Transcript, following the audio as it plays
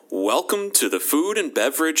Welcome to the Food and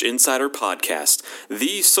Beverage Insider Podcast,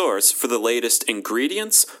 the source for the latest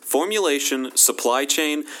ingredients, formulation, supply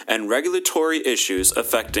chain, and regulatory issues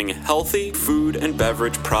affecting healthy food and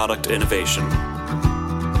beverage product innovation.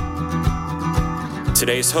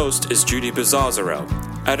 Today's host is Judy Bizzozero,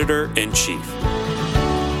 Editor-in-Chief.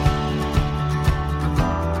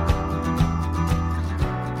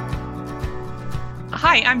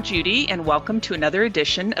 Hi, I'm Judy, and welcome to another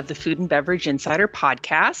edition of the Food and Beverage Insider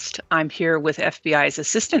Podcast. I'm here with FBI's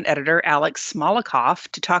Assistant Editor, Alex Smolikoff,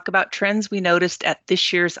 to talk about trends we noticed at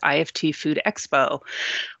this year's IFT Food Expo,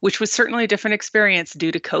 which was certainly a different experience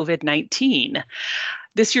due to COVID-19.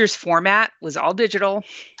 This year's format was all digital,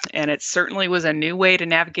 and it certainly was a new way to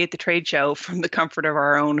navigate the trade show from the comfort of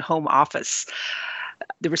our own home office.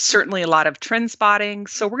 There was certainly a lot of trend spotting,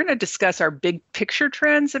 so we're going to discuss our big picture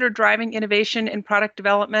trends that are driving innovation in product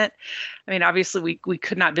development. I mean, obviously, we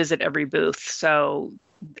could not visit every booth, so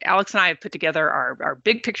Alex and I have put together our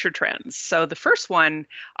big picture trends. So the first one,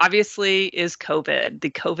 obviously, is COVID, the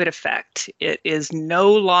COVID effect. It is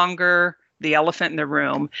no longer the elephant in the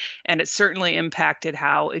room, and it certainly impacted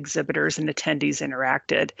how exhibitors and attendees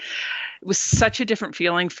interacted. It was such a different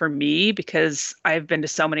feeling for me because I've been to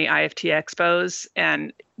so many IFT expos,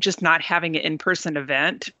 and just not having an in-person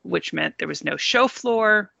event, which meant there was no show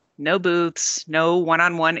floor, no booths, no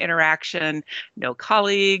one-on-one interaction, no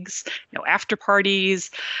colleagues, no after parties.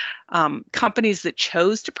 Companies that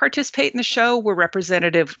chose to participate in the show were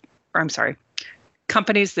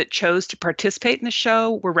companies that chose to participate in the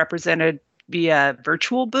show were represented via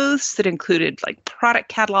virtual booths that included like product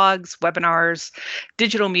catalogs, webinars,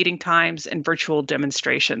 digital meeting times, and virtual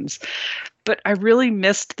demonstrations. But I really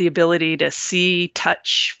missed the ability to see,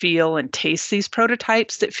 touch, feel, and taste these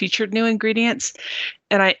prototypes that featured new ingredients.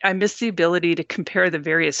 And I missed the ability to compare the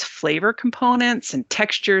various flavor components and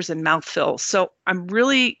textures and mouthfeel. So I'm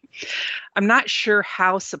not sure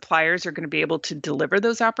how suppliers are going to be able to deliver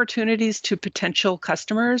those opportunities to potential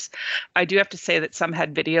customers. I do have to say that some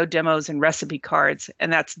had video demos and recipe cards,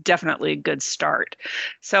 and that's definitely a good start.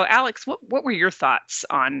 So Alex, what were your thoughts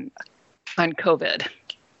on COVID?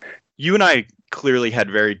 You and I clearly had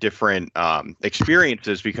very different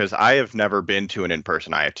experiences because I have never been to an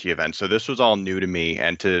in-person IFT event. So this was all new to me,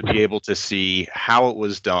 and to be able to see how it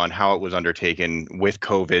was done, how it was undertaken with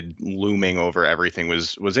COVID looming over everything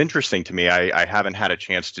was interesting to me. I haven't had a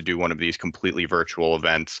chance to do one of these completely virtual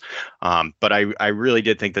events, but I really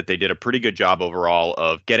did think that they did a pretty good job overall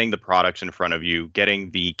of getting the products in front of you, getting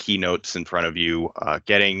the keynotes in front of you,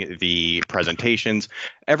 getting the presentations.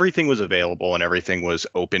 Everything was available and everything was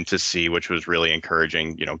open to see, which was really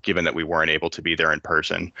encouraging, given that we weren't able to be there in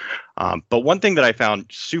person. But one thing that I found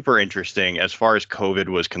super interesting as far as COVID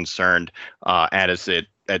was concerned, at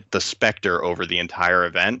the specter over the entire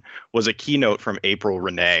event, was a keynote from April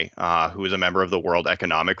Renee, who is a member of the World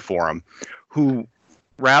Economic Forum, who,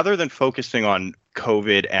 rather than focusing on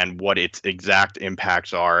COVID and what its exact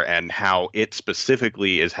impacts are and how it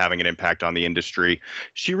specifically is having an impact on the industry,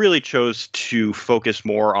 she really chose to focus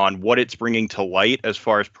more on what it's bringing to light as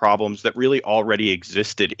far as problems that really already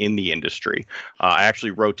existed in the industry. I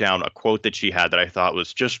actually wrote down a quote that she had that I thought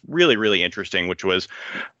was just really, really interesting, which was,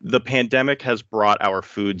 "The pandemic has brought our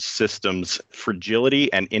food systems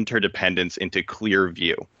fragility and interdependence into clear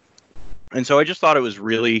view." And so I just thought it was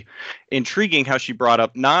really intriguing how she brought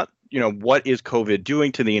up not what is COVID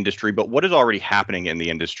doing to the industry, but what is already happening in the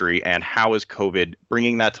industry, and how is COVID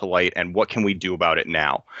bringing that to light, and what can we do about it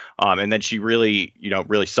now? And then she really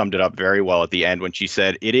summed it up very well at the end when she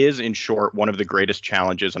said, "It is, in short, one of the greatest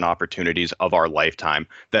challenges and opportunities of our lifetime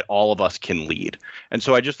that all of us can lead." And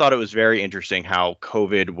so I just thought it was very interesting how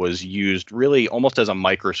COVID was used really almost as a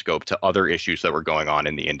microscope to other issues that were going on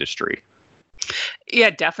in the industry.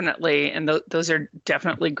 Yeah, definitely. And those are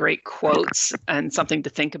definitely great quotes and something to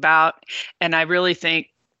think about. And I really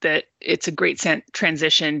think that it's a great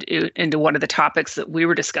transition into one of the topics that we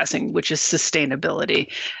were discussing, which is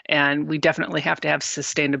sustainability. And we definitely have to have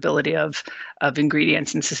sustainability of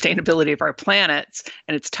ingredients and sustainability of our planets.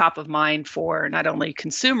 And it's top of mind for not only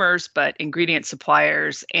consumers, but ingredient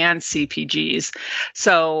suppliers and CPGs.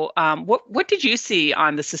 So what did you see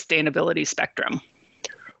on the sustainability spectrum?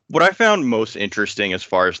 What I found most interesting as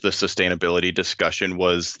far as the sustainability discussion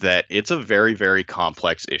was that it's a very, very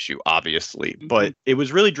complex issue, obviously, but it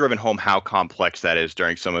was really driven home how complex that is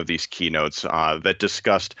during some of these keynotes that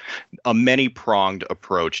discussed a many-pronged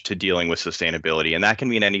approach to dealing with sustainability. And that can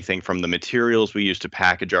mean anything from the materials we use to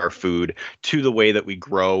package our food to the way that we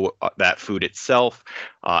grow that food itself,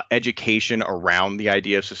 education around the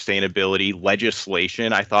idea of sustainability.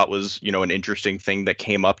 Legislation, I thought, was, an interesting thing that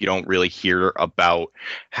came up. You don't really hear about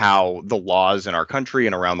how the laws in our country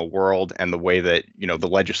and around the world and the way that, the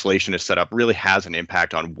legislation is set up really has an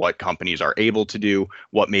impact on what companies are able to do,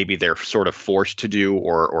 what maybe they're sort of forced to do,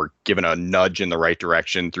 or given a nudge in the right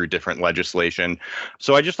direction through different legislation.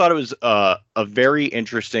 So I just thought it was a very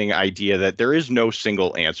interesting idea that there is no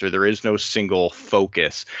single answer. There is no single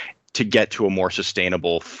focus to get to a more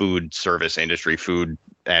sustainable food service industry, food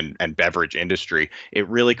and beverage industry. It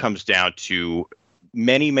really comes down to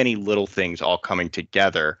many, many little things all coming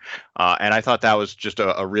together. And I thought that was just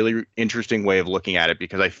a really interesting way of looking at it,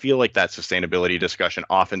 because I feel like that sustainability discussion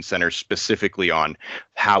often centers specifically on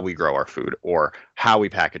how we grow our food or how we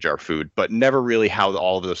package our food, but never really how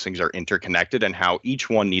all of those things are interconnected and how each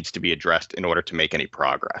one needs to be addressed in order to make any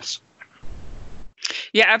progress.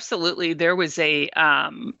 Yeah, absolutely. There was a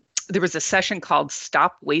session called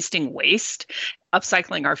Stop Wasting Waste,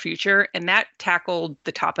 Upcycling Our Future, and that tackled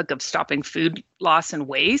the topic of stopping food loss and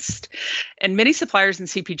waste. And many suppliers and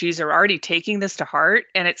CPGs are already taking this to heart,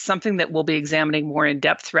 and it's something that we'll be examining more in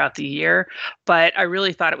depth throughout the year. But I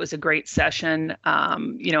really thought it was a great session.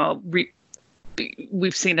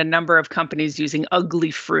 We've seen a number of companies using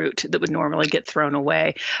ugly fruit that would normally get thrown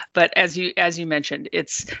away. But as you mentioned,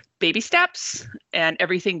 it's baby steps and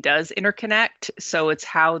everything does interconnect. So it's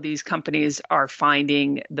how these companies are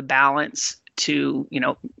finding the balance to,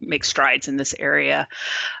 make strides in this area.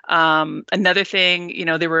 Another thing,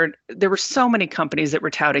 there were so many companies that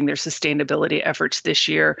were touting their sustainability efforts this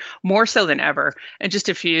year, more so than ever. And just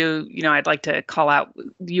a few, I'd like to call out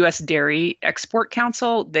the U.S. Dairy Export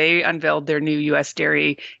Council. They unveiled their new U.S.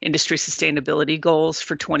 dairy industry sustainability goals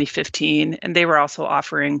for 2015, and they were also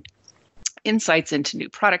offering insights into new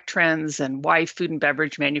product trends and why food and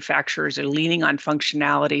beverage manufacturers are leaning on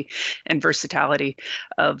functionality and versatility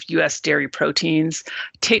of U.S. dairy proteins.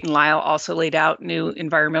 Tate & Lyle also laid out new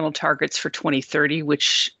environmental targets for 2030,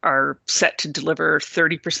 which are set to deliver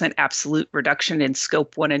 30% absolute reduction in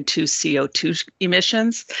Scope 1 and 2 CO2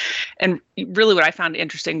 emissions. And really what I found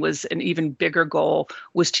interesting was an even bigger goal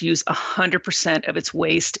was to use 100% of its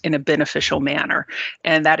waste in a beneficial manner.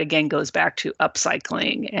 And that again goes back to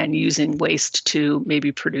upcycling and using waste to maybe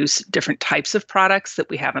produce different types of products that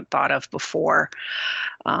we haven't thought of before.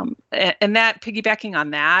 And that, piggybacking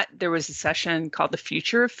on that, there was a session called The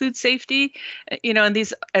Future of Food Safety. And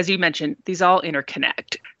these, as you mentioned, these all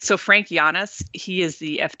interconnect. So Frank Yiannas, he is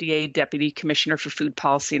the FDA Deputy Commissioner for Food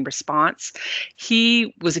Policy and Response.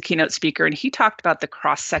 He was a keynote speaker, and he talked about the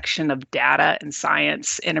cross-section of data and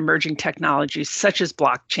science and emerging technologies such as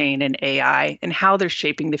blockchain and AI and how they're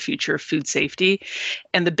shaping the future of food safety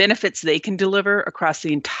and the benefits they can deliver across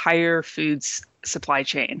the entire foods supply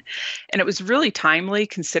chain. And it was really timely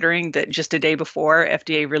considering that just a day before,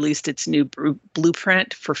 FDA released its new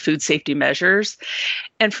blueprint for food safety measures.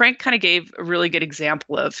 And Frank kind of gave a really good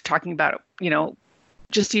example of talking about,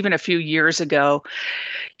 just even a few years ago,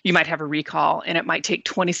 you might have a recall and it might take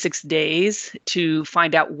 26 days to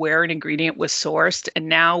find out where an ingredient was sourced. And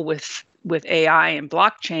now with AI and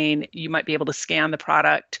blockchain, you might be able to scan the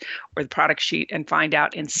product or the product sheet and find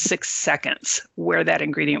out in 6 seconds where that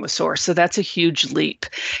ingredient was sourced. So that's a huge leap.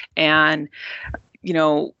 And,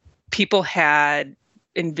 people had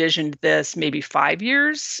envisioned this maybe 5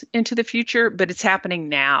 years into the future, but it's happening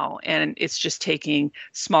now. And it's just taking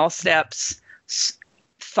small steps,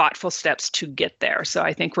 thoughtful steps to get there. So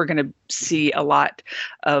I think we're going to see a lot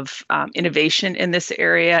of innovation in this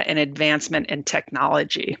area and advancement in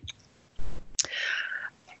technology,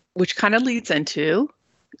 which kind of leads into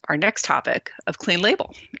our next topic of clean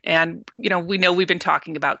label. And, we know we've been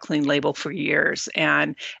talking about clean label for years,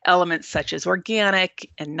 and elements such as organic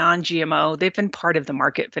and non-GMO, they've been part of the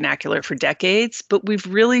market vernacular for decades, but we've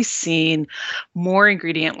really seen more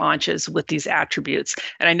ingredient launches with these attributes.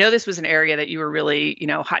 And I know this was an area that you were really,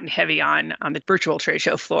 hot and heavy on the virtual trade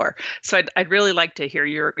show floor. So I'd really like to hear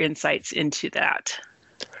your insights into that.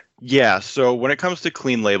 Yeah, so when it comes to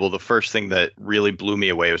clean label, the first thing that really blew me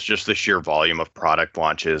away was just the sheer volume of product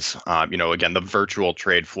launches. Again, the virtual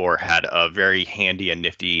trade floor had a very handy and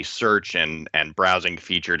nifty search and browsing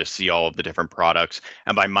feature to see all of the different products.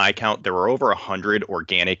 And by my count, there were over 100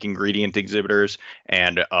 organic ingredient exhibitors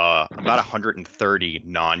and about 130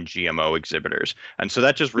 non-GMO exhibitors. And so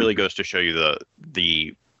that just really goes to show you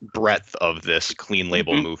the breadth of this clean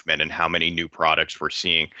label movement and how many new products we're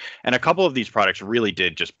seeing. And a couple of these products really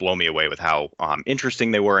did just blow me away with how interesting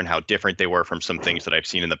they were and how different they were from some things that I've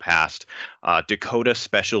seen in the past. Dakota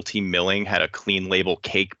Specialty Milling had a clean label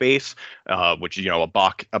cake base, which is, a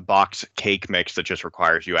box cake mix that just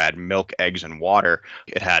requires you add milk, eggs, and water.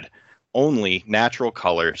 It had only natural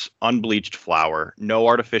colors, unbleached flour, no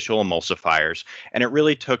artificial emulsifiers. And it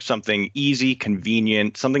really took something easy,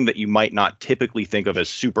 convenient, something that you might not typically think of as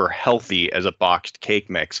super healthy as a boxed cake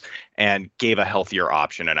mix, and gave a healthier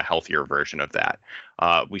option and a healthier version of that.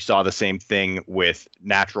 We saw the same thing with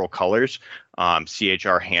natural colors.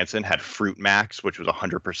 C.H.R. Hansen had Fruit Max, which was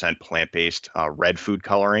 100% plant-based red food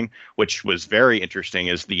coloring, which was very interesting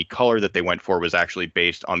as the color that they went for was actually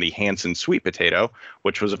based on the Hansen sweet potato,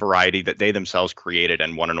 which was a variety that they themselves created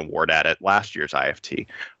and won an award at last year's IFT.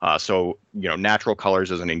 So, natural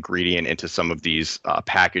colors as an ingredient into some of these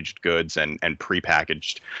packaged goods and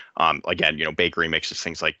prepackaged, again, bakery mixes,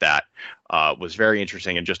 things like that, was very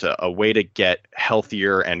interesting, and just a way to get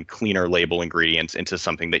healthier and cleaner label ingredients into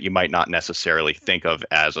something that you might not necessarily think of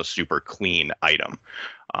as a super clean item.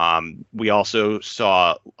 We also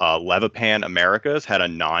saw Levapan Americas had a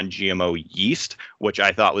non-GMO yeast, which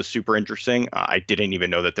I thought was super interesting. I didn't even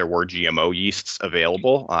know that there were GMO yeasts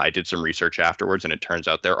available. I did some research afterwards, and it turns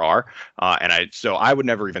out there are. So I would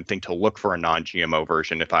never even think to look for a non-GMO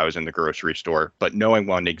version if I was in the grocery store. But knowing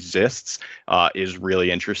one exists is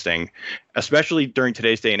really interesting, especially during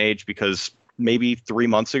today's day and age, because maybe 3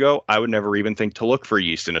 months ago, I would never even think to look for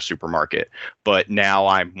yeast in a supermarket. But now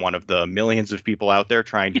I'm one of the millions of people out there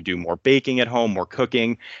trying to do more baking at home, more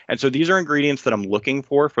cooking. And so these are ingredients that I'm looking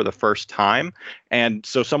for the first time. And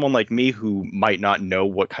so someone like me who might not know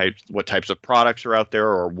what types of products are out there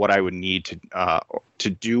or what I would need to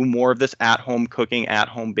do more of this at-home cooking,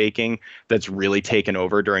 at-home baking that's really taken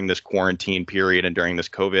over during this quarantine period and during this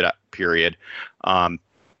COVID period,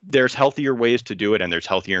 there's healthier ways to do it, and there's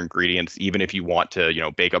healthier ingredients, even if you want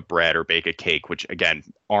to, bake a bread or bake a cake, which again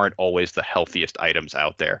aren't always the healthiest items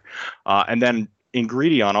out there. And then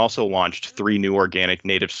Ingredion also launched 3 new organic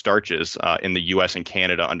native starches in the US and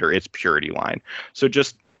Canada under its purity line. So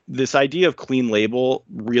just this idea of clean label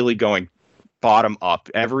really going bottom up,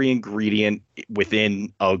 every ingredient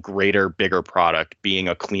within a greater, bigger product being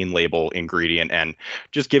a clean label ingredient, and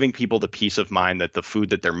just giving people the peace of mind that the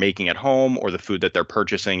food that they're making at home or the food that they're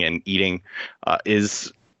purchasing and eating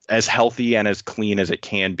is as healthy and as clean as it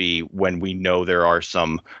can be, when we know there are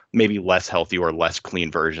some maybe less healthy or less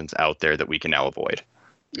clean versions out there that we can now avoid.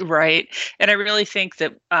 Right. And I really think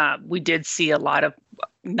that we did see a lot of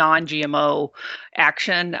non-GMO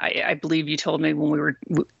action. I believe you told me when we were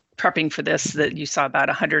prepping for this that you saw about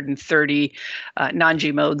 130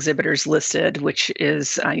 non-GMO exhibitors listed, which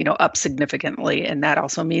is up significantly, and that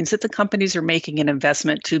also means that the companies are making an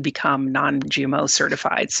investment to become non-GMO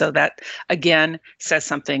certified. So that again says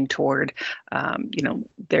something toward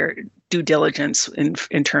their due diligence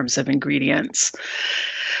in terms of ingredients.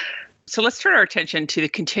 So let's turn our attention to the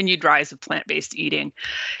continued rise of plant-based eating.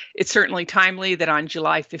 It's certainly timely that on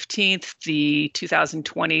July 15th, the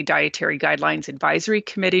 2020 Dietary Guidelines Advisory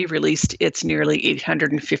Committee released its nearly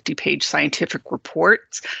 850-page scientific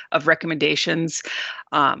report of recommendations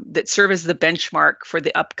that serve as the benchmark for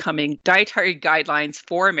the upcoming dietary guidelines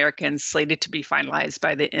for Americans, slated to be finalized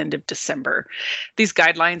by the end of December. These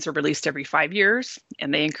guidelines are released every 5 years,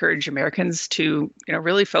 and they encourage Americans to,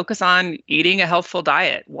 really focus on eating a healthful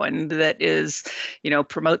diet, one that is,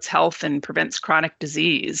 promotes health and prevents chronic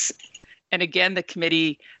disease. And again, the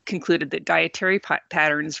committee concluded that dietary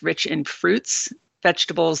patterns rich in fruits,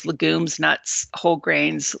 vegetables, legumes, nuts, whole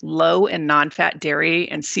grains, low and non-fat dairy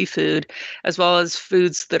and seafood, as well as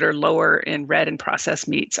foods that are lower in red and processed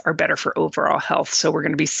meats, are better for overall health. So we're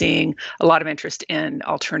going to be seeing a lot of interest in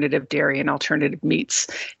alternative dairy and alternative meats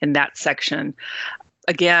in that section.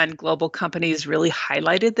 Again, global companies really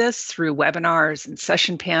highlighted this through webinars and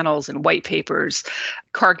session panels and white papers.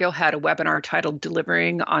 Cargill had a webinar titled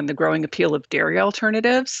Delivering on the Growing Appeal of Dairy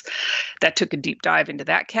Alternatives that took a deep dive into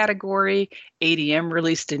that category. ADM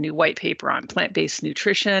released a new white paper on plant-based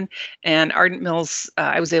nutrition, and Ardent Mills,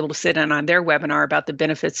 I was able to sit in on their webinar about the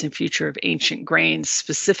benefits and future of ancient grains,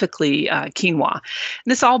 specifically quinoa.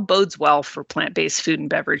 And this all bodes well for plant-based food and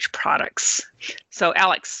beverage products. So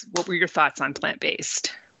Alex, what were your thoughts on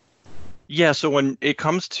plant-based? Yeah, so when it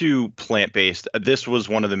comes to plant-based, this was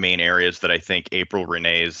one of the main areas that I think April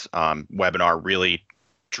Renee's webinar really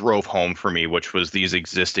drove home for me, which was these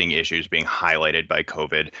existing issues being highlighted by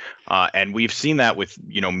COVID. And we've seen that with,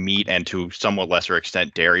 meat and to somewhat lesser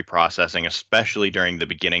extent, dairy processing, especially during the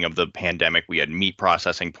beginning of the pandemic. We had meat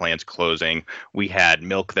processing plants closing. We had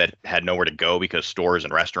milk that had nowhere to go because stores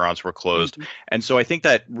and restaurants were closed. Mm-hmm. And so I think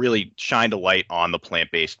that really shined a light on the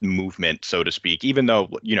plant-based movement, so to speak, even though,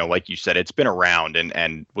 like you said, it's been around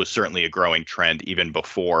and was certainly a growing trend even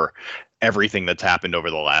before everything that's happened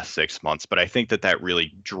over the last 6 months. But I think that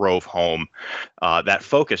really drove home that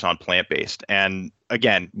focus on plant-based. And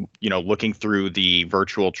again, looking through the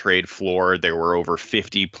virtual trade floor, there were over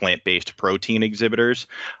 50 plant-based protein exhibitors.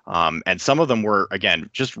 And some of them were, again,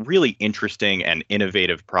 just really interesting and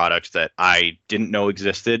innovative products that I didn't know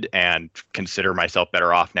existed and consider myself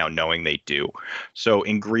better off now knowing they do. So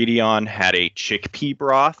Ingredion had a chickpea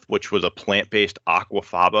broth, which was a plant-based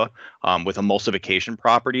aquafaba with emulsification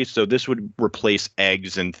properties. So this would replace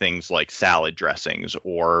eggs in things like salad dressings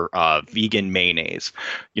or vegan mayonnaise.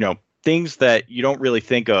 Things that you don't really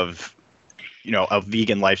think of, a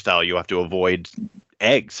vegan lifestyle. You have to avoid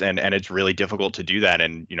eggs, and it's really difficult to do that.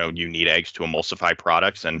 And you need eggs to emulsify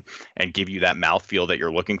products and give you that mouthfeel that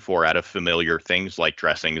you're looking for out of familiar things like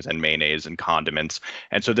dressings and mayonnaise and condiments.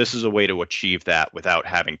 And so this is a way to achieve that without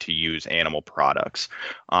having to use animal products.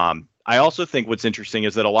 I also think what's interesting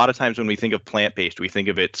is that a lot of times when we think of plant-based, we think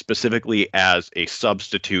of it specifically as a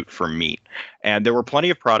substitute for meat. And there were plenty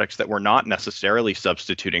of products that were not necessarily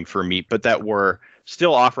substituting for meat, but that were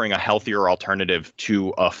still offering a healthier alternative to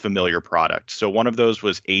a familiar product. So one of those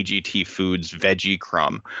was AGT Foods Veggie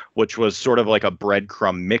Crumb, which was sort of like a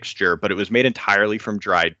breadcrumb mixture, but it was made entirely from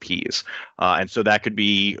dried peas. And so that could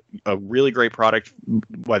be a really great product,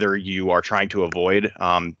 whether you are trying to avoid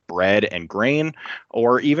bread and grain,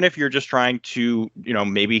 or even if you're just trying to,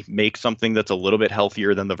 maybe make something that's a little bit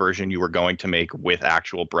healthier than the version you were going to make with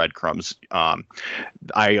actual breadcrumbs.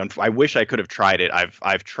 I wish I could have tried it.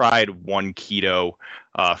 I've tried one keto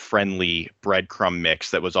friendly breadcrumb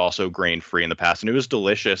mix that was also grain-free in the past, and it was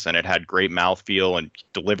delicious, and it had great mouthfeel and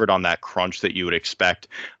delivered on that crunch that you would expect.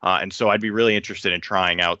 And so I'd be really interested in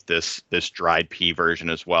trying out this dried pea version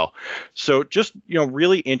as well. So just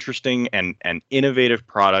really interesting and innovative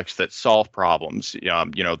products that solve problems,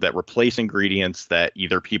 that replace ingredients that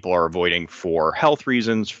either people are avoiding for health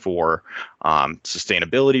reasons, for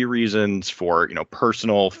sustainability reasons, for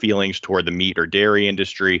personal feelings toward the meat or dairy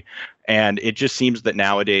industry. And it just seems that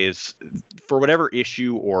nowadays, for whatever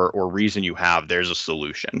issue or reason you have, there's a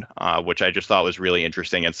solution, which I just thought was really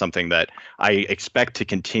interesting and something that I expect to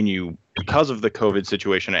continue because of the COVID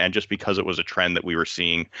situation and just because it was a trend that we were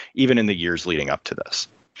seeing even in the years leading up to this.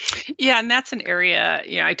 Yeah, and that's an area,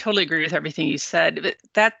 I totally agree with everything you said.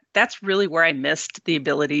 But that's really where I missed the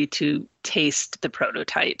ability to taste the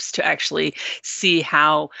prototypes, to actually see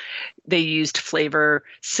how they used flavor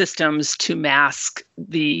systems to mask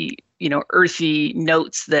the earthy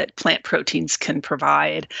notes that plant proteins can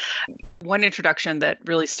provide. One introduction that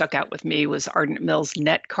really stuck out with me was Ardent Mills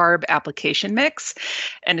Net Carb Application Mix.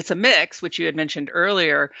 And it's a mix, which you had mentioned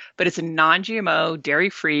earlier, but it's a non-GMO,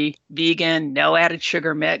 dairy-free, vegan, no added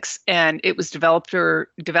sugar mix. And it was developed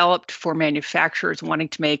for manufacturers wanting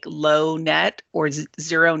to make low net or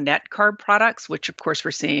zero net carb products, which of course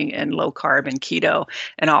we're seeing in low carb and keto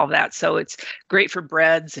and all of that. So it's great for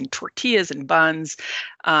breads and tortillas and buns.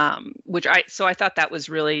 I thought that was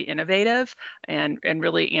really innovative and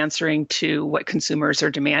really answering to what consumers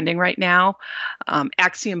are demanding right now.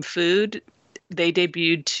 Axiom Food, they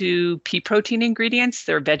debuted 2 pea protein ingredients,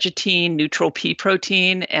 their Vegetine Neutral Pea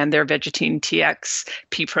Protein and their Vegetine TX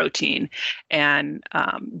Pea Protein. And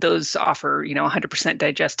those offer, 100%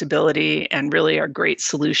 digestibility and really are great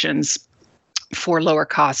solutions for lower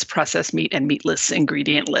cost processed meat and meatless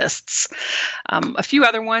ingredient lists. A few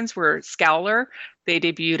other ones were Scowler. They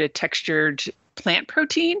debuted a textured plant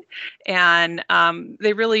protein, and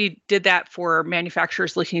they really did that for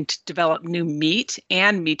manufacturers looking to develop new meat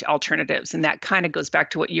and meat alternatives. And that kind of goes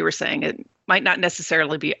back to what you were saying. It might not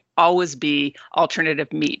necessarily always be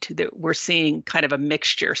alternative meat. That we're seeing kind of a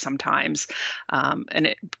mixture sometimes, and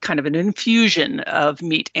it kind of an infusion of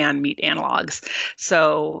meat and meat analogs.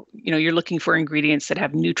 So, you're looking for ingredients that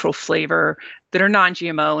have neutral flavor, that are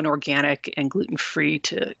non-GMO and organic and gluten-free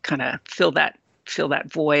to kind of fill that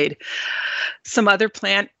void. Some other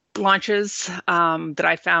plant launches that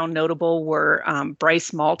I found notable were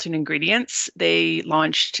Bryce Malt and Ingredients. They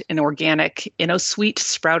launched an organic InnoSweet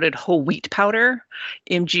sprouted whole wheat powder.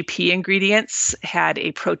 MGP Ingredients had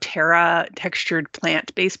a ProTerra textured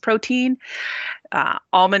plant-based protein.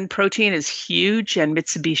 Almond protein is huge, and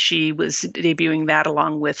Mitsubishi was debuting that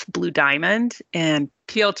along with Blue Diamond. And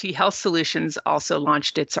PLT Health Solutions also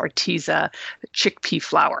launched its Arteza chickpea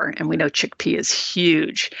flour, and we know chickpea is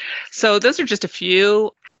huge. So those are just a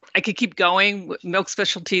few. I could keep going. Milk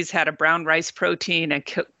Specialties had a brown rice protein, and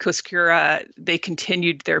Koskura, they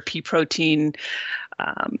continued their pea protein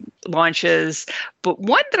launches. But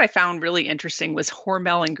one that I found really interesting was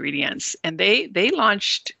Hormel Ingredients, and they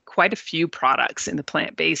launched quite a few products in the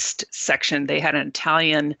plant-based section. They had an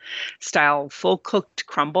Italian-style full-cooked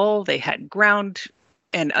crumble. They had ground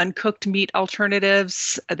and uncooked meat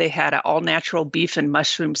alternatives. They had an all-natural beef and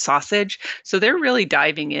mushroom sausage. So they're really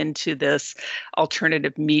diving into this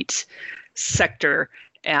alternative meat sector.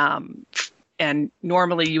 And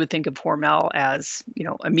normally you would think of Hormel as,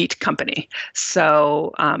 a meat company.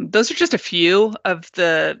 So those are just a few of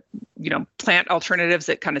the, plant alternatives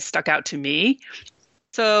that kind of stuck out to me.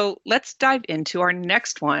 So let's dive into our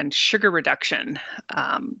next one, sugar reduction.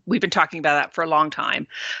 We've been talking about that for a long time.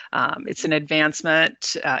 It's an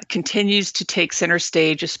advancement, continues to take center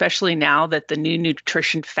stage, especially now that the new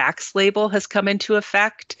nutrition facts label has come into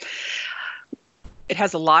effect. It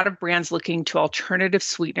has a lot of brands looking to alternative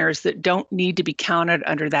sweeteners that don't need to be counted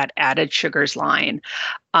under that added sugars line.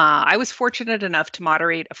 I was fortunate enough to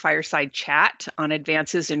moderate a fireside chat on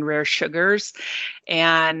advances in rare sugars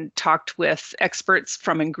and talked with experts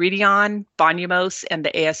from Ingredion, Bonumose, and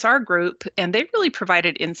the ASR group, and they really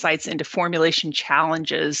provided insights into formulation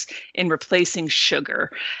challenges in replacing sugar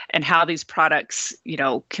and how these products,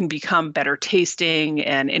 can become better tasting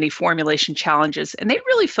and any formulation challenges. And they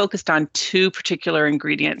really focused on two particular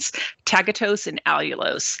ingredients, tagatose and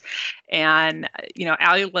allulose. And,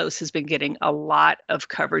 allulose has been getting a lot of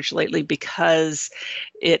coverage lately because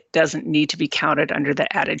it doesn't need to be counted under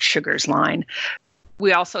the added sugars line.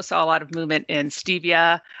 We also saw a lot of movement in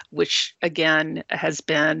stevia, which again has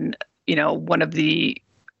been, one of the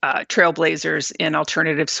trailblazers in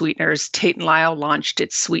alternative sweeteners. Tate & Lyle launched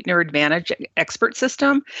its Sweetener Advantage Expert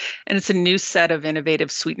System, and it's a new set of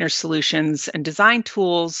innovative sweetener solutions and design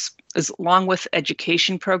tools, along with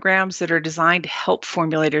education programs that are designed to help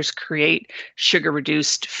formulators create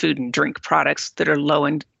sugar-reduced food and drink products that are low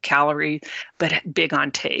in calorie but big on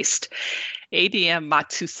taste. ADM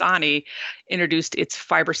Matsusani introduced its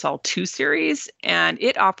Fibersol 2 series, and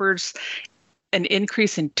it offers an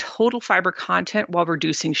increase in total fiber content while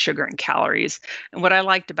reducing sugar and calories. And what I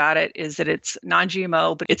liked about it is that it's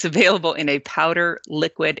non-GMO, but it's available in a powder,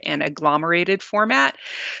 liquid, and agglomerated format.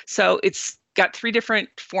 So it's got 3 different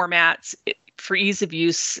formats. For ease of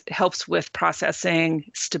use, helps with processing,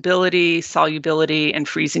 stability, solubility, and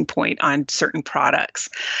freezing point on certain products.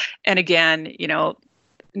 And again,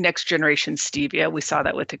 next generation stevia, we saw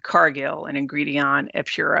that with the Cargill and Ingredion,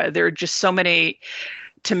 Epura. There are just so many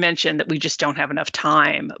to mention that we just don't have enough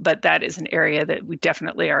time, but that is an area that we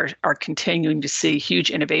definitely are continuing to see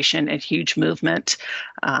huge innovation and huge movement.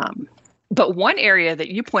 But one area that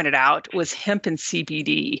you pointed out was hemp and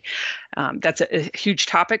CBD. That's a huge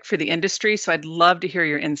topic for the industry, so I'd love to hear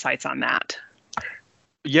your insights on that.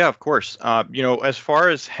 Yeah, of course. As far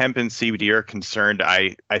as hemp and CBD are concerned,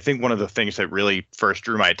 I think one of the things that really first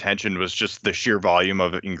drew my attention was just the sheer volume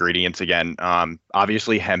of ingredients again.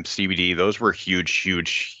 Obviously, hemp, CBD, those were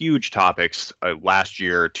huge topics last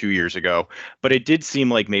year or 2 years ago. But it did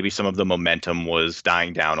seem like maybe some of the momentum was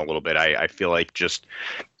dying down a little bit. I feel like just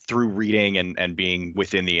through reading and being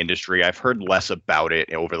within the industry, I've heard less about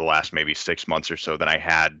it over the last maybe 6 months or so than I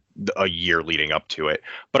had a year leading up to it.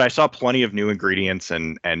 But I saw plenty of new ingredients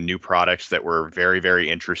and new products that were very, very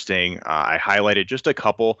interesting. I highlighted just a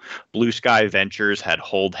couple. Blue Sky Ventures had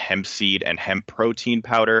Hold hemp seed and hemp protein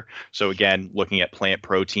powder. So again, looking at plant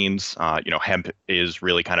proteins, hemp is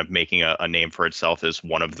really kind of making a name for itself as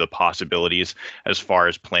one of the possibilities as far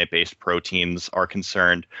as plant-based proteins are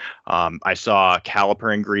concerned. I saw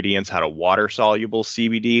Caliper Ingredients had a water-soluble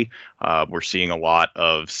CBD. We're seeing a lot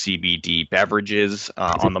of CBD beverages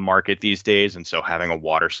on the market these days, and so having a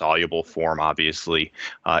water-soluble form obviously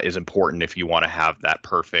is important if you want to have that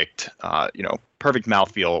perfect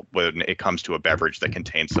mouthfeel when it comes to a beverage that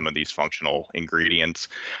contains some of these functional ingredients.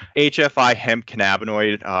 HFI hemp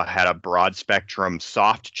cannabinoid had a broad spectrum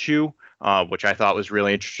soft chew, which I thought was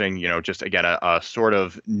really interesting. Just again, a sort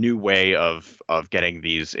of new way of getting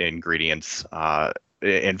these ingredients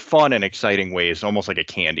in fun and exciting ways, almost like a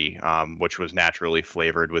candy, which was naturally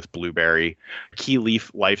flavored with blueberry. Key Leaf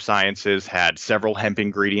Life Sciences had several hemp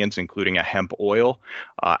ingredients, including a hemp oil.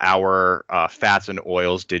 Our Fats and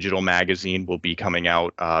Oils digital magazine will be coming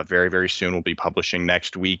out very, very soon. We'll be publishing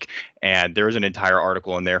next week. And there was an entire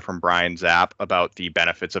article in there from Brian Zapp about the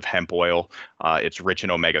benefits of hemp oil. It's rich in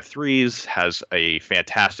omega-3s, has a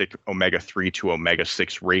fantastic omega-3 to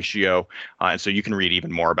omega-6 ratio. And so you can read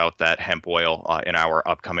even more about that hemp oil in our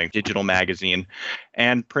upcoming digital magazine.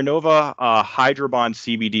 And Pronova Hydrobond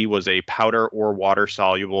CBD was a powder or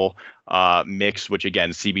water-soluble mix, which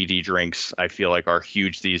again, CBD drinks, I feel like are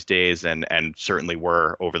huge these days and certainly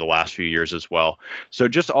were over the last few years as well. So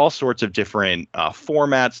just all sorts of different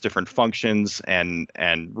formats, different functions, and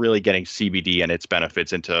really getting CBD and its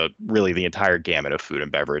benefits into really the entire gamut of food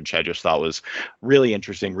and beverage, I just thought was really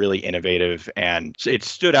interesting, really innovative. And it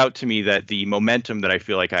stood out to me that the momentum that I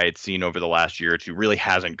feel like I had seen over the last year or two really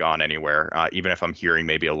hasn't gone anywhere. Even if I'm hearing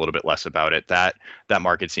maybe a little bit less about it, that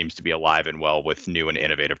market seems to be alive and well with new and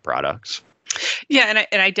innovative products. Yeah,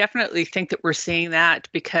 and I definitely think that we're seeing that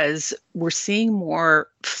because we're seeing more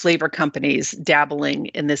flavor companies dabbling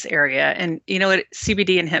in this area. And you know what,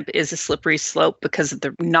 CBD and hemp is a slippery slope because of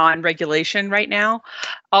the non-regulation right now.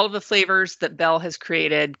 All of the flavors that Bell has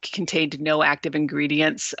created contained no active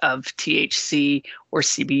ingredients of THC or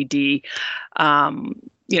CBD.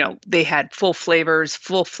 They had full flavors,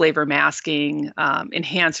 full flavor masking,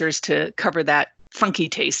 enhancers to cover that funky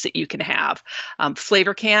taste that you can have.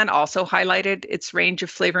 Flavor Can also highlighted its range of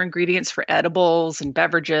flavor ingredients for edibles and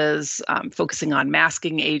beverages, focusing on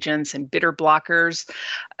masking agents and bitter blockers.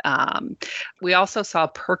 We also saw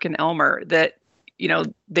PerkinElmer that,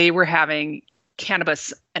 they were having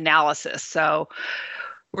cannabis analysis. So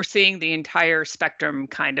we're seeing the entire spectrum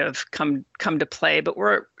kind of come to play, but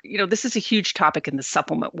this is a huge topic in the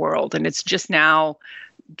supplement world, and it's just now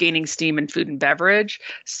gaining steam in food and beverage.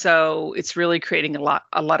 So it's really creating a lot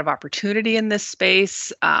of opportunity in this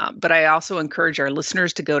space. But I also encourage our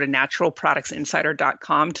listeners to go to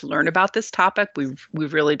naturalproductsinsider.com to learn about this topic. We've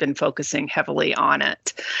really been focusing heavily on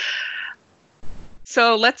it.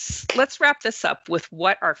 So let's wrap this up with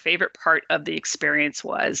what our favorite part of the experience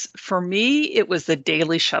was. For me, it was the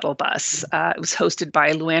daily shuttle bus. It was hosted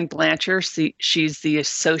by Luann Blanchard. She's the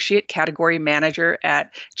associate category manager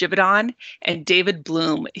at Givaudan, and David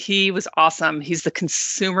Bloom. He was awesome. He's the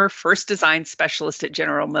consumer first design specialist at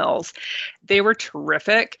General Mills. They were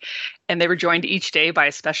terrific, and they were joined each day by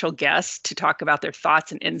a special guest to talk about their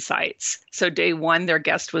thoughts and insights. So day one, their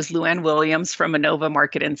guest was Luann Williams from Innova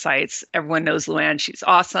Market Insights. Everyone knows Luann. She's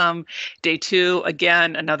awesome. Day two,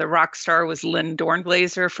 again, another rock star was Lynn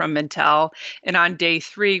Dornblaser from Mintel. And on day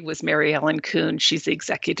three was Mary Ellen Kuhn. She's the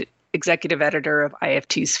executive editor of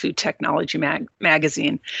IFT's Food Technology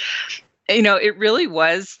magazine. It really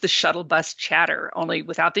was the shuttle bus chatter, only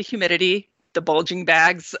without the humidity, the bulging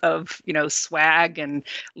bags of, swag and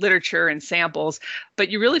literature and samples, but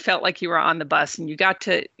you really felt like you were on the bus, and you got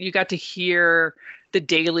to hear the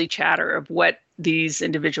daily chatter of what these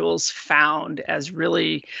individuals found as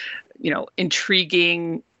really,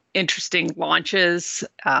 intriguing, interesting launches,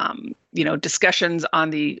 discussions on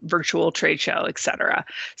the virtual trade show, et cetera.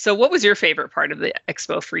 So what was your favorite part of the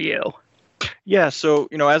expo for you? Yeah, so,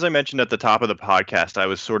 as I mentioned at the top of the podcast, I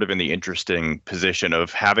was sort of in the interesting position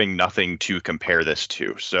of having nothing to compare this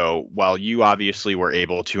to. So while you obviously were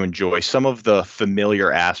able to enjoy some of the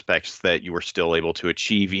familiar aspects that you were still able to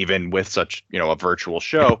achieve, even with such, a virtual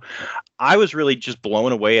show, I was really just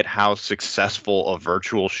blown away at how successful a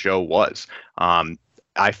virtual show was.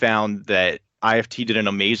 I found that IFT did an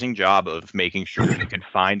amazing job of making sure you could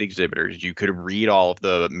find exhibitors. You could read all of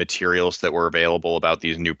the materials that were available about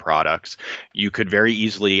these new products. You could very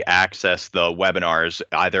easily access the webinars,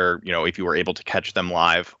 either, if you were able to catch them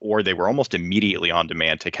live, or they were almost immediately on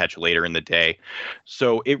demand to catch later in the day.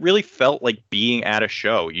 So it really felt like being at a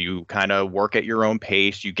show. You kind of work at your own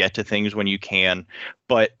pace. You get to things when you can.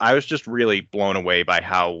 But I was just really blown away by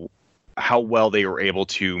how well they were able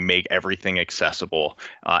to make everything accessible.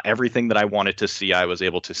 Everything that I wanted to see, I was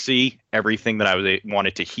able to see. Everything that I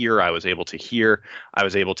wanted to hear, I was able to hear. I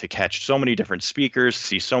was able to catch so many different speakers,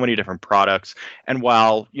 see so many different products. And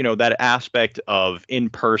while, that aspect of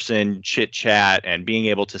in-person chit-chat and being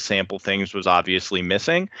able to sample things was obviously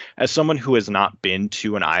missing, as someone who has not been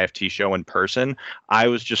to an IFT show in person, I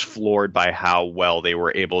was just floored by how well they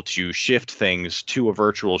were able to shift things to a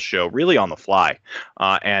virtual show really on the fly.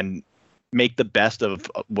 And make the best of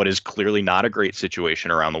what is clearly not a great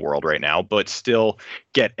situation around the world right now, but still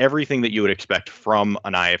get everything that you would expect from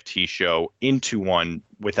an IFT show into one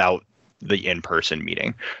without the in-person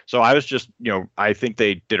meeting. So I was just, I think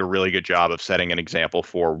they did a really good job of setting an example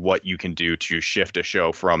for what you can do to shift a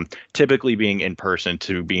show from typically being in person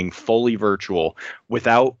to being fully virtual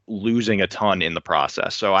without losing a ton in the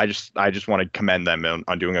process. So I just want to commend them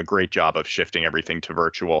on doing a great job of shifting everything to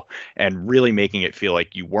virtual and really making it feel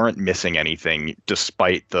like you weren't missing anything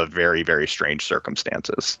despite the very, very strange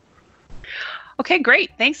circumstances. Okay, great.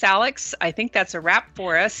 Thanks, Alex. I think that's a wrap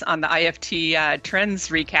for us on the IFT Trends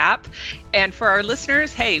Recap. And for our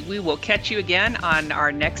listeners, hey, we will catch you again on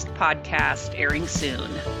our next podcast airing soon.